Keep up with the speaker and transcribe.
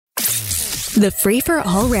The Free for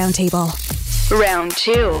All Roundtable. Round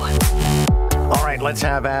 2. All right, let's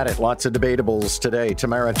have at it. Lots of debatables today.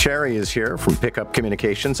 Tamara Cherry is here from Pickup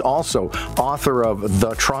Communications, also author of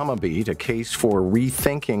The Trauma Beat, a case for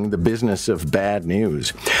rethinking the business of bad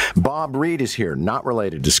news. Bob Reid is here, not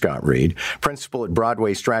related to Scott Reid, principal at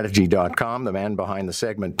BroadwayStrategy.com, the man behind the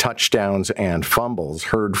segment Touchdowns and Fumbles,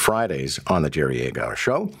 heard Fridays on the Jerry Agar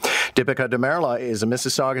Show. Dipika Damerla is a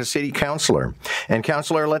Mississauga City Councillor. And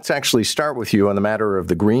Councillor, let's actually start with you on the matter of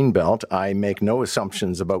the Greenbelt. I make no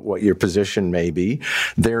assumptions about what your position may be.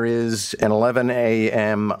 There is an 11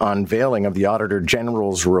 a.m. unveiling of the Auditor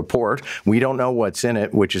General's report. We don't know what's in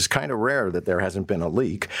it, which is kind of rare that there hasn't been a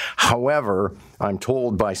leak. However, I'm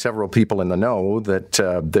told by several people in the know that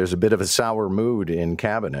there's a bit of a sour mood in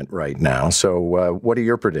Cabinet right now. So what are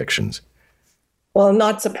your predictions? Well,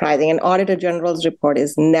 not surprising. An Auditor General's report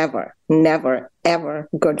is never, ever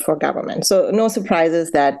good for government. So no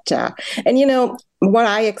surprises that, and you know, what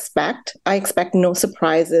I expect no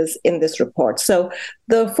surprises in this report. So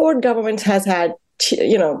the Ford government has had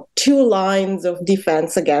two lines of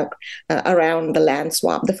defense again around the land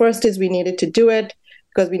swap. The first is we needed to do it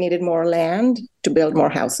because we needed more land to build more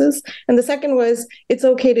houses. And the second was it's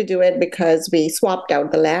okay to do it because we swapped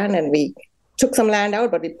out the land and we took some land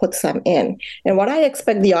out, but we put some in. And what I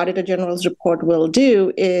expect the Auditor General's report will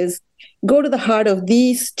do is go to the heart of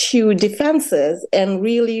these two defenses and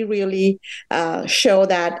really show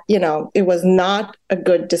that, it was not a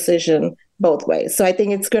good decision both ways. So I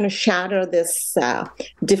think it's going to shatter this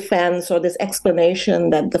defense or this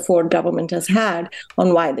explanation that the Ford government has had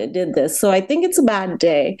on why they did this. So I think it's a bad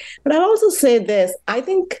day. But I'll also say this, I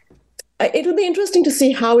think it'll be interesting to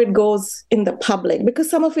see how it goes in the public, because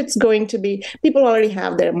some of it's going to be, people already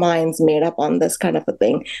have their minds made up on this kind of a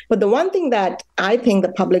thing. But the one thing that I think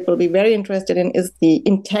the public will be very interested in is the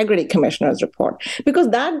Integrity Commissioner's report,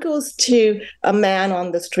 because that goes to a man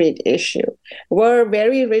on the street issue. Were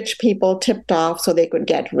very rich people tipped off so they could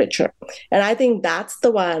get richer? And I think that's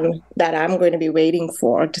the one that I'm going to be waiting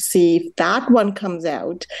for, to see if that one comes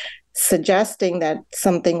out suggesting that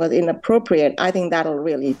something was inappropriate. I think that'll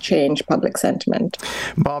really change public sentiment.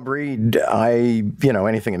 Bob Reid,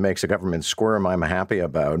 anything that makes a government squirm, I'm happy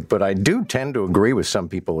about. But I do tend to agree with some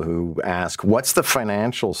people who ask, what's the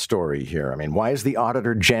financial story here? I mean, why is the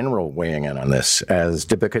Auditor General weighing in on this? As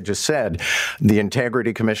Dipika just said, the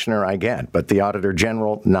Integrity Commissioner I get, but the Auditor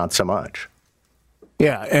General, not so much.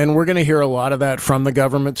 Yeah, and we're going to hear a lot of that from the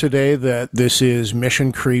government today, that this is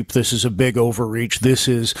mission creep, this is a big overreach, this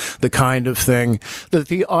is the kind of thing that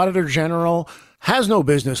the Auditor General has no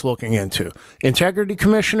business looking into. Integrity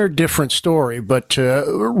Commissioner, different story. But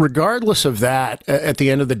regardless of that, at the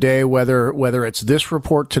end of the day, whether it's this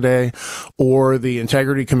report today or the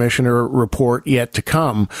Integrity Commissioner report yet to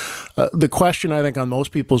come, the question I think on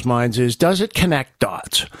most people's minds is, does it connect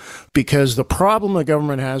dots? Because the problem the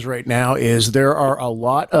government has right now is there are a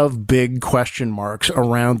lot of big question marks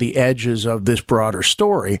around the edges of this broader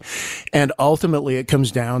story. And ultimately it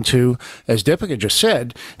comes down to, as Dipika just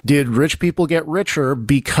said, did rich people get richer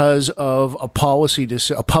because of a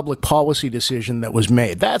public policy decision that was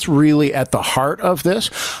made? That's really at the heart of this.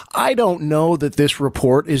 I don't know that this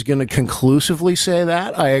report is going to conclusively say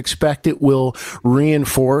that. I expect it will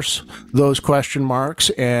reinforce those question marks,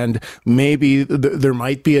 and maybe there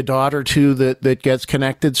might be a dot or two that gets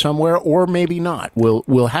connected somewhere, or maybe not.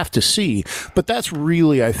 We'll have to see. But that's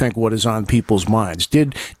really, I think, what is on people's minds.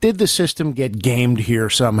 Did the system get gamed here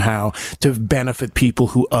somehow to benefit people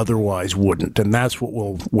who otherwise wouldn't? And that's what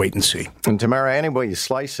we'll wait and see. And Tamara, any way you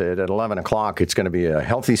slice it, at 11 o'clock, it's going to be a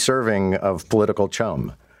healthy serving of political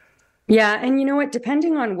chum. Yeah, and you know what?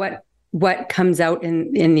 Depending on what comes out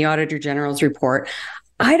in the Auditor General's report,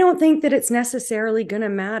 I don't think that it's necessarily going to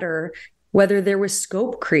matter whether there was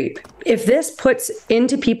scope creep. If this puts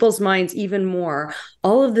into people's minds even more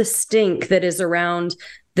all of the stink that is around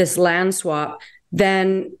this land swap,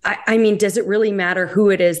 then, I mean, does it really matter who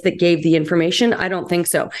it is that gave the information? I don't think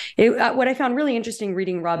so. What I found really interesting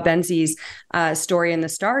reading Rob Benzie's story in The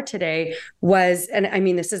Star today was, and I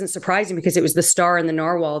mean, this isn't surprising because it was The Star and the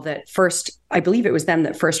Narwhal that first, I believe it was them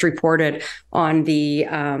that first reported on the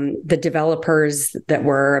developers that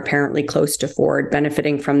were apparently close to Ford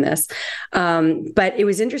benefiting from this. But it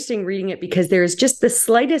was interesting reading it because there's just the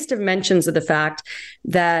slightest of mentions of the fact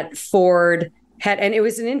that Ford and it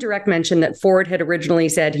was an indirect mention that Ford had originally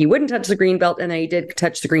said he wouldn't touch the Greenbelt, and then he did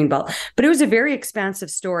touch the Greenbelt. But it was a very expansive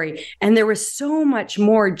story, and there was so much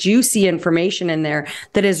more juicy information in there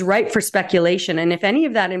that is ripe for speculation. And if any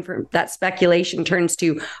of that speculation turns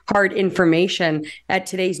to hard information at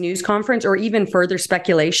today's news conference, or even further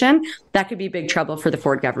speculation, that could be big trouble for the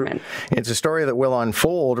Ford government. It's a story that will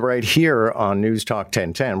unfold right here on News Talk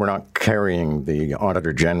 1010. We're not carrying the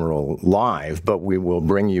Auditor General live, but we will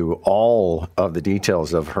bring you all of the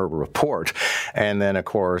details of her report. And then, of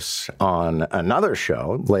course, on another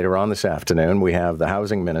show later on this afternoon, we have the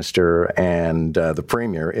Housing Minister and the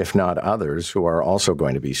Premier, if not others, who are also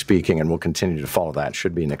going to be speaking, and we'll continue to follow that.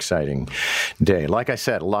 Should be an exciting day. Like I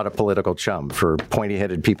said, a lot of political chum. For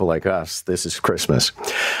pointy-headed people like us, this is Christmas.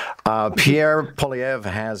 Pierre Poilievre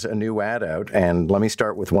has a new ad out, and let me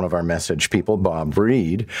start with one of our message people, Bob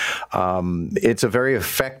Reid. It's a very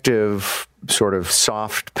effective sort of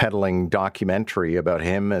soft pedaling documentary about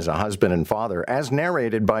him as a husband and father, as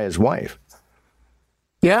narrated by his wife.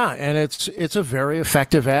 Yeah, and it's a very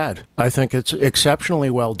effective ad. I think it's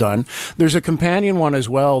exceptionally well done. There's a companion one as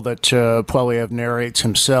well that Poilievre narrates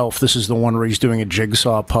himself. This is the one where he's doing a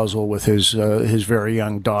jigsaw puzzle with his very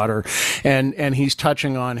young daughter, and he's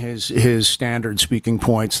touching on his standard speaking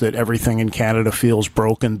points that everything in Canada feels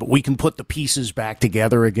broken, but we can put the pieces back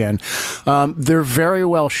together again. They're very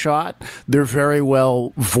well shot. They're very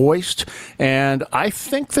well voiced, and I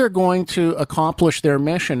think they're going to accomplish their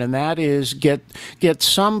mission, and that is get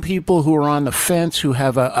some people who are on the fence, who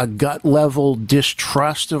have a gut level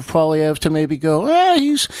distrust of Poilievre, to maybe go,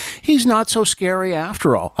 he's not so scary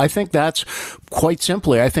after all. I think that's quite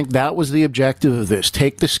simply, I think that was the objective of this.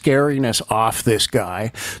 Take the scariness off this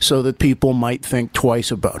guy so that people might think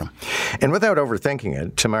twice about him. And without overthinking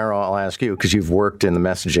it, Tamara, I'll ask you, because you've worked in the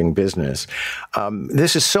messaging business.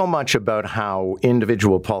 This is so much about how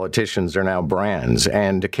individual politicians are now brands,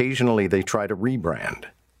 and occasionally they try to rebrand.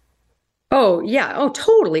 Oh, yeah. Oh,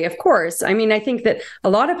 totally. Of course. I mean, I think that a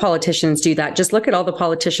lot of politicians do that. Just look at all the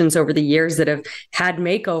politicians over the years that have had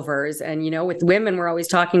makeovers. And, with women, we're always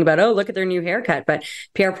talking about, oh, look at their new haircut. But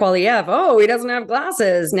Pierre Poilievre, oh, he doesn't have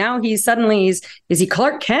glasses. Now is he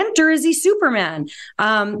Clark Kent or is he Superman?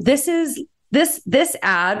 This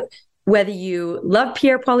ad, whether you love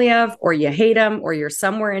Pierre Poilievre or you hate him or you're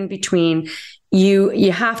somewhere in between,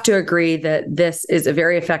 you have to agree that this is a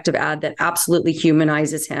very effective ad that absolutely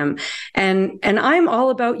humanizes him. And I'm all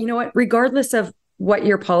about, regardless of what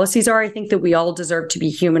your policies are, I think that we all deserve to be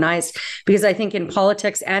humanized, because I think in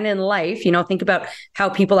politics and in life, think about how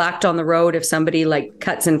people act on the road if somebody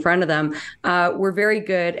cuts in front of them. We're very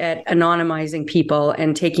good at anonymizing people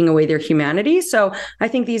and taking away their humanity. So I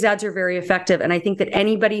think these ads are very effective. And I think that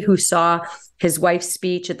anybody who saw his wife's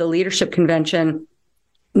speech at the leadership convention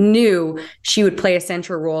knew she would play a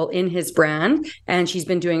central role in his brand, and she's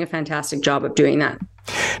been doing a fantastic job of doing that.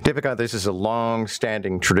 Dipika, this is a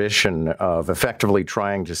long-standing tradition of effectively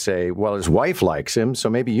trying to say, well, his wife likes him, so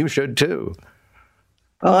maybe you should too.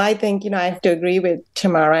 Well, I think, I have to agree with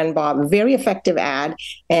Tamara and Bob. Very effective ad.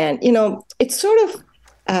 And, it's sort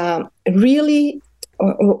of really...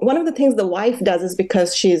 One of the things the wife does is,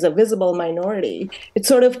 because she's a visible minority, it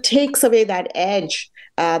sort of takes away that edge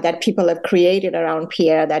that people have created around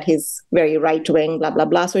Pierre, that he's very right-wing, blah, blah,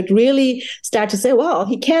 blah. So it really starts to say, well,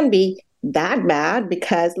 he can be that bad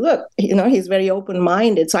because, look, he's very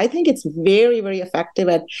open-minded. So I think it's very, very effective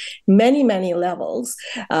at many, many levels.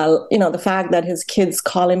 The fact that his kids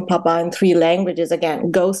call him Papa in 3 languages,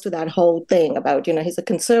 again, goes to that whole thing about, he's a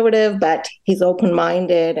conservative, but he's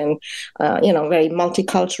open-minded and, very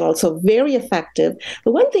multicultural. So very effective.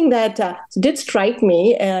 The one thing that did strike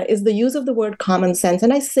me is the use of the word common sense.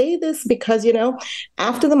 And I say this because,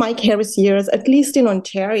 after the Mike Harris years, at least in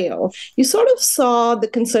Ontario, you sort of saw the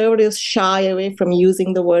Conservatives shy away from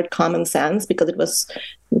using the word common sense because it was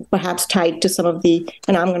perhaps tied to some of the,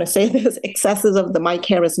 and I'm going to say this, excesses of the Mike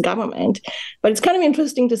Harris government. But it's kind of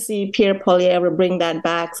interesting to see Pierre Poilievre bring that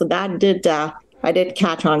back. So that did, I did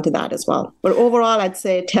catch on to that as well. But overall, I'd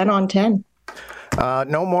say 10 on 10.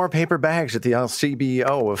 No more paper bags at the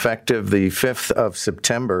LCBO effective the 5th of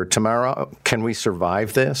September. Tamara, can we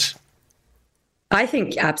survive this? I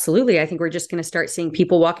think absolutely. I think we're just going to start seeing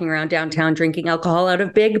people walking around downtown drinking alcohol out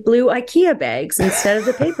of big blue IKEA bags instead of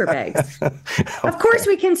the paper bags. Okay. Of course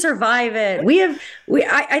we can survive it.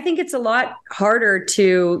 I think it's a lot harder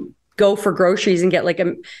to go for groceries and get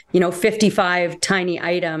 55 tiny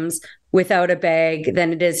items without a bag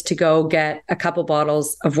than it is to go get a couple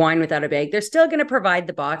bottles of wine without a bag. They're still going to provide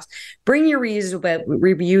the box. Bring your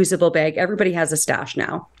reusable bag. Everybody has a stash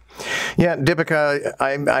now. Yeah, Dipika,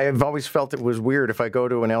 I've always felt it was weird if I go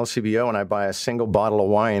to an LCBO and I buy a single bottle of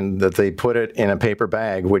wine that they put it in a paper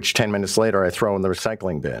bag, which 10 minutes later I throw in the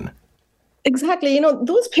recycling bin. Exactly.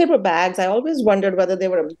 Those paper bags, I always wondered whether they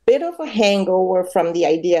were a bit of a hangover from the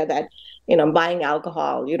idea that, buying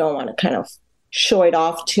alcohol, you don't want to kind of show it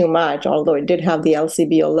off too much, although it did have the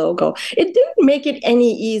LCBO logo. It didn't make it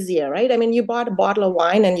any easier, right? I mean, you bought a bottle of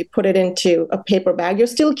wine and you put it into a paper bag. You're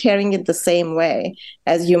still carrying it the same way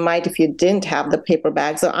as you might if you didn't have the paper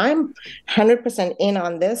bag. So I'm 100% in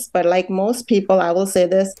on this. But like most people, I will say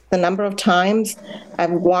this, the number of times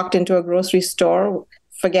I've walked into a grocery store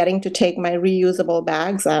forgetting to take my reusable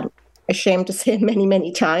bags, I'm ashamed to say many,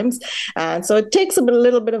 many times. And so it takes a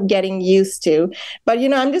little bit of getting used to. But,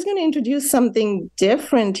 I'm just going to introduce something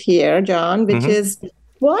different here, John, which is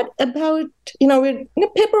what about,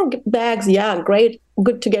 paper bags? Yeah, great,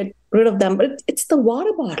 good to get rid of them. But it's the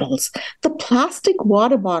water bottles, the plastic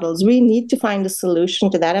water bottles. We need to find a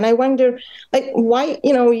solution to that. And I wonder, why,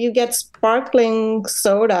 you get sparkling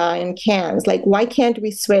soda in cans. Why can't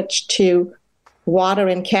we switch to water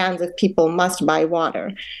in cans if people must buy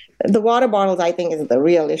water? The water bottles, I think, is the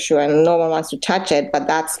real issue, and no one wants to touch it, but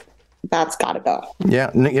that's got to go.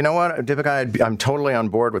 Yeah. You know what, Dipika, I'm totally on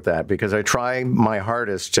board with that because I try my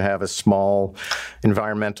hardest to have a small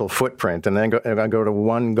environmental footprint, and then I go to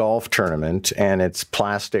one golf tournament and it's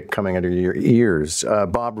plastic coming out of your ears.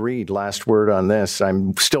 Bob Reid, last word on this.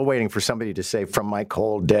 I'm still waiting for somebody to say, from my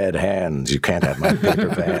cold, dead hands, you can't have my paper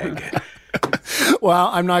bag. Well,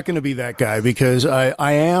 I'm not going to be that guy because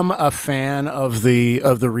I am a fan of the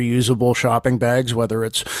reusable shopping bags, whether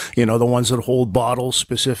it's, the ones that hold bottles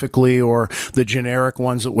specifically or the generic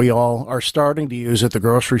ones that we all are starting to use at the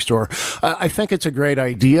grocery store. I think it's a great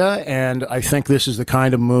idea, and I think this is the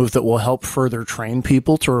kind of move that will help further train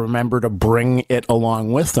people to remember to bring it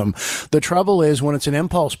along with them. The trouble is when it's an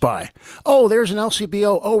impulse buy. Oh, there's an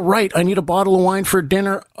LCBO. Oh, right. I need a bottle of wine for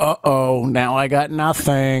dinner. Uh-oh, now I got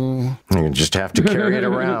nothing. You just have to carry it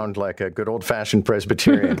around like a good old-fashioned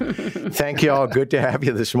Presbyterian. Thank you all. Good to have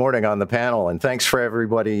you this morning on the panel, and thanks for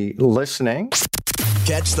everybody listening.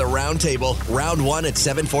 Catch the Roundtable, Round 1 at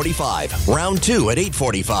 7:45, Round 2 at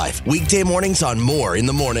 8:45. Weekday mornings on More in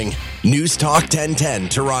the Morning. News Talk 1010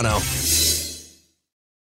 Toronto.